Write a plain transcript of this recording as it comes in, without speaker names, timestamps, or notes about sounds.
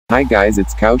Hi guys,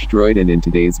 it's KaushDroid, and in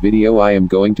today's video I am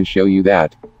going to show you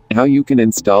how you can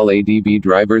install ADB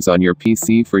drivers on your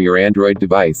PC for your Android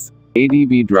device.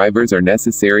 ADB drivers are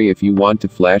necessary if you want to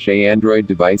flash a Android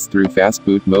device through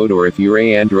Fastboot mode or if you're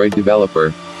a Android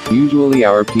developer. Usually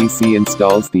our PC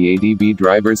installs the ADB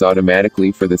drivers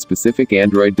automatically for the specific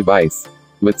Android device.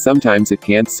 But sometimes it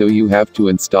can't, so you have to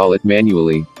install it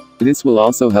manually. This will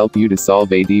also help you to solve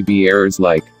ADB errors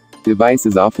like device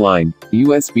is offline,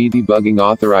 USB debugging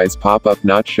Authorize pop-up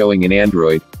not showing in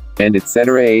Android, and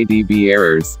etc. ADB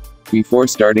errors. Before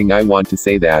starting, I want to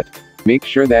say that make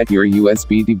sure that your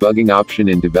USB debugging option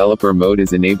in developer mode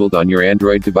is enabled on your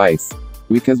Android device,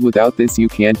 because without this you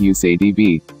can't use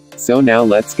ADB. So now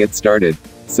let's get started.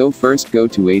 So first go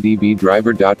to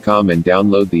adbdriver.com and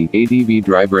download the ADB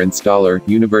driver installer,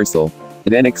 universal.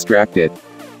 Then extract it.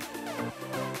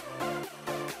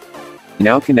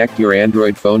 Now connect your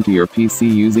Android phone to your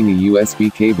PC using a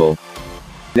USB cable.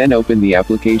 Then open the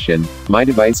application. My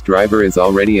device driver is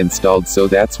already installed, so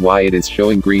that's why it is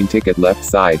showing green tick at left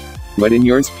side. But in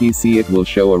yours PC it will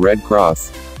show a red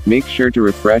cross. Make sure to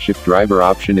refresh if driver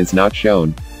option is not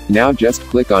shown. Now just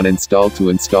click on install to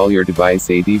install your device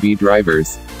ADB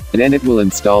drivers. Then it will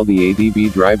install the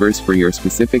ADB drivers for your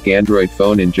specific Android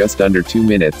phone in just under 2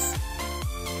 minutes.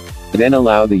 Then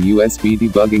allow the USB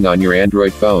debugging on your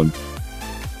Android phone.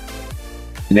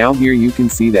 Now here you can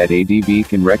see that ADB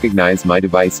can recognize my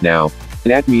device now.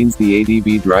 That means the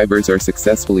ADB drivers are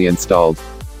successfully installed.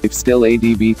 If still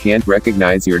ADB can't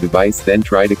recognize your device, then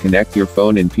try to connect your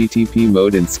phone in PTP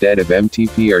mode instead of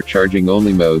MTP or charging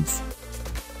only modes.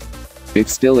 If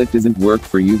still it doesn't work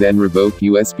for you, then revoke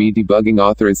USB debugging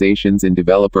authorizations in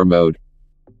developer mode.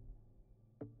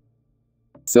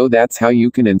 So that's how you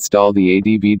can install the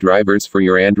ADB drivers for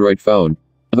your Android phone.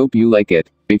 Hope you like it.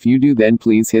 If you do, then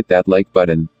please hit that like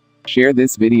button. Share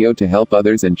this video to help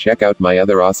others and check out my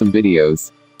other awesome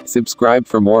videos. Subscribe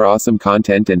for more awesome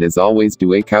content, and as always,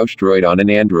 do a KaushDroid on an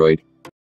Android.